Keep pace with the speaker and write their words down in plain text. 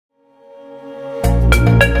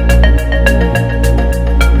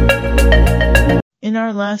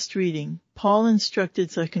our last reading, Paul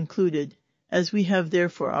instructed us concluded, as we have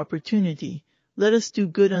therefore opportunity, let us do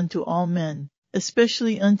good unto all men,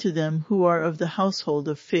 especially unto them who are of the household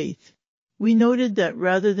of faith. We noted that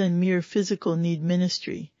rather than mere physical need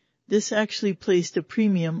ministry, this actually placed a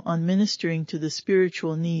premium on ministering to the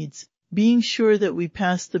spiritual needs, being sure that we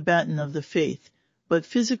pass the baton of the faith, but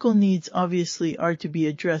physical needs obviously are to be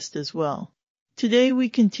addressed as well. Today we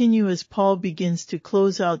continue as Paul begins to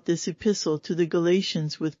close out this epistle to the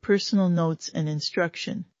Galatians with personal notes and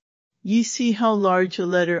instruction. Ye see how large a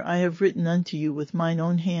letter I have written unto you with mine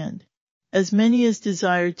own hand. As many as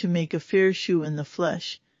desire to make a fair shew in the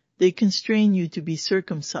flesh, they constrain you to be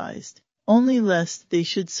circumcised, only lest they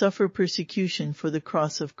should suffer persecution for the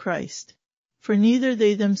cross of Christ. For neither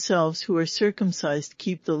they themselves who are circumcised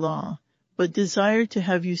keep the law, but desire to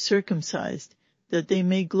have you circumcised, that they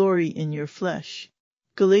may glory in your flesh.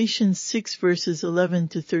 Galatians 6 verses 11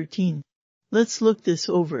 to 13. Let's look this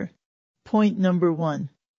over. Point number 1.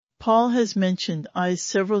 Paul has mentioned eyes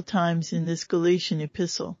several times in this Galatian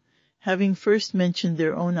epistle, having first mentioned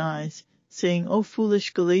their own eyes, saying, O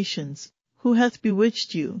foolish Galatians, who hath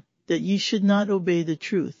bewitched you, that ye should not obey the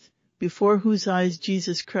truth, before whose eyes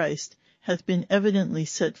Jesus Christ hath been evidently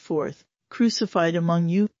set forth, crucified among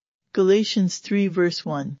you? Galatians 3 verse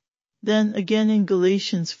 1. Then again in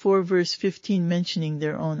Galatians 4 verse 15 mentioning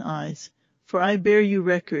their own eyes, for I bear you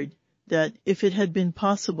record, that, if it had been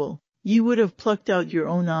possible, ye would have plucked out your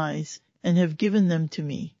own eyes, and have given them to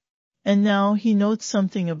me. And now he notes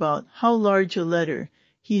something about how large a letter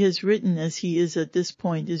he has written, as he is at this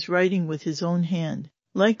point is writing with his own hand,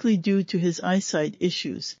 likely due to his eyesight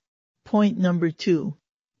issues. Point number 2.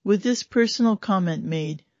 With this personal comment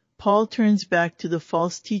made, Paul turns back to the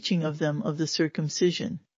false teaching of them of the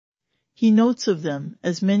circumcision. He notes of them,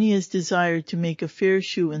 as many as desire to make a fair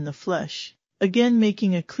shew in the flesh, again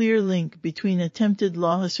making a clear link between attempted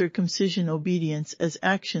law circumcision obedience as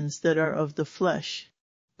actions that are of the flesh.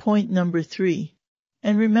 Point number 3.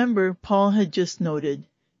 And remember, Paul had just noted,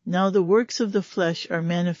 now the works of the flesh are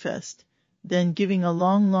manifest, then giving a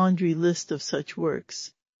long laundry list of such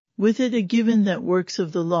works. With it a given that works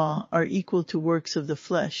of the law are equal to works of the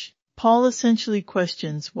flesh. Paul essentially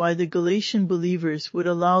questions why the Galatian believers would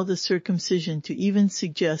allow the circumcision to even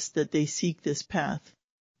suggest that they seek this path.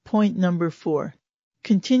 Point number 4.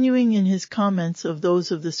 Continuing in his comments of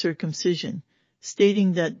those of the circumcision,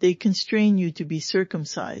 stating that they constrain you to be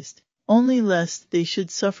circumcised, only lest they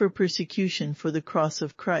should suffer persecution for the cross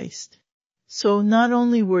of Christ. So not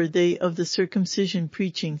only were they of the circumcision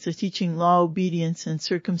preaching the teaching law obedience and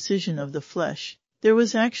circumcision of the flesh, there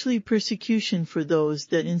was actually persecution for those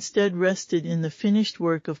that instead rested in the finished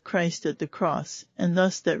work of Christ at the cross, and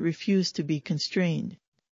thus that refused to be constrained.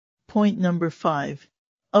 Point number 5.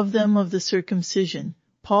 Of them of the circumcision,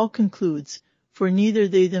 Paul concludes, for neither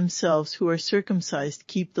they themselves who are circumcised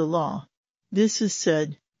keep the law. This is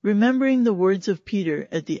said, remembering the words of Peter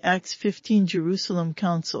at the Acts 15 Jerusalem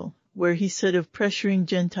Council, where he said of pressuring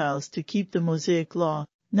Gentiles to keep the Mosaic law,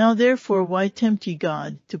 Now therefore why tempt ye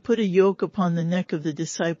God, to put a yoke upon the neck of the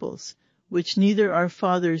disciples, which neither our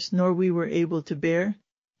fathers nor we were able to bear?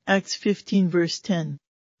 Acts 15 verse 10.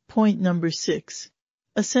 Point number 6.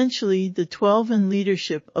 Essentially, the 12 and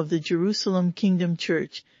leadership of the Jerusalem Kingdom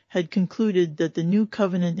Church had concluded that the new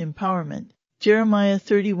covenant empowerment, Jeremiah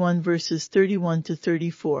 31 verses 31 to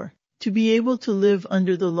 34, to be able to live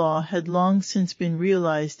under the law had long since been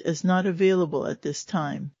realized as not available at this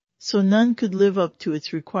time, so none could live up to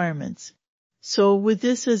its requirements. So, with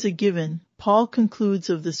this as a given, Paul concludes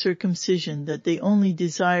of the circumcision that they only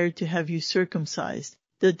desire to have you circumcised,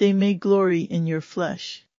 that they may glory in your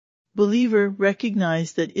flesh. Believer,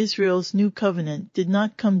 recognize that Israel's new covenant did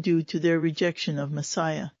not come due to their rejection of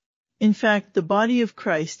Messiah. In fact, the body of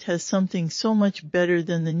Christ has something so much better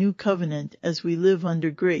than the new covenant as we live under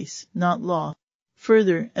grace, not law.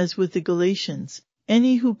 Further, as with the Galatians,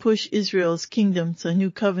 any who push Israel's kingdom, the new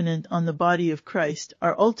covenant, on the body of Christ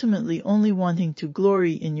are ultimately only wanting to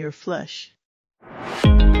glory in your flesh.